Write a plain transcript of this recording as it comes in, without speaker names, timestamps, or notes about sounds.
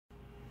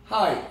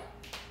Hi,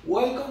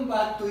 welcome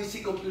back to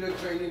Easy Computer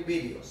Training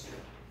videos.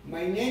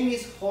 My name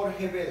is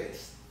Jorge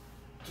Velez.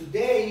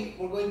 Today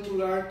we're going to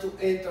learn to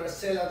enter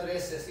cell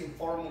addresses in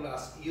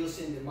formulas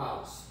using the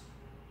mouse.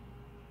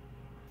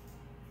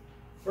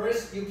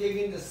 First, you click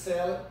in the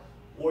cell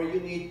where you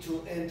need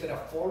to enter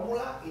a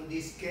formula. In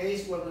this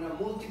case, we're going to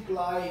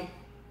multiply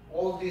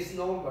all these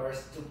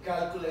numbers to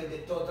calculate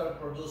the total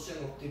production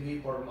of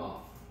TV per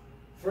month.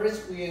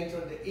 First, we enter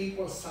the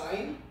equal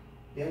sign.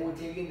 Then we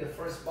click in the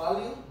first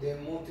value,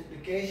 then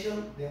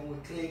multiplication, then we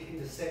click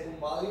in the second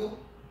value,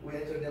 we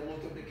enter the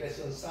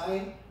multiplication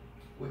sign,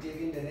 we click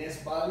in the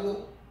next value,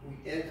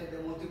 we enter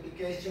the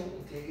multiplication,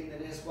 we click in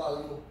the next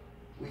value,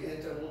 we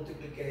enter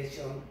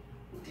multiplication,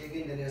 we click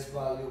in the next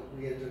value,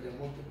 we enter the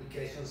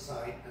multiplication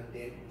sign, and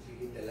then we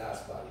click in the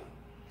last value.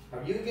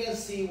 Now you can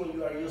see when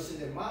you are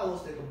using the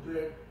mouse, the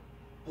computer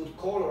put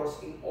colors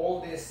in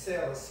all the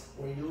cells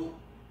where you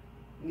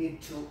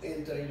need to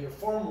enter in your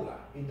formula.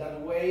 In that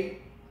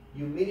way,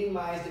 you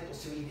minimize the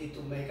possibility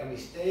to make a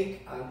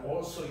mistake and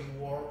also you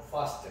work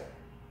faster.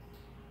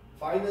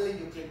 Finally,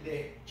 you click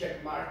the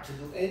check mark to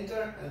do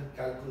enter and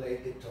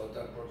calculate the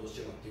total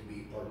production of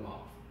TV per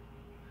month.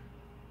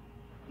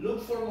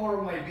 Look for more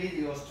of my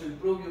videos to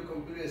improve your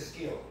computer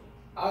skill.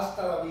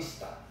 Hasta la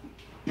vista.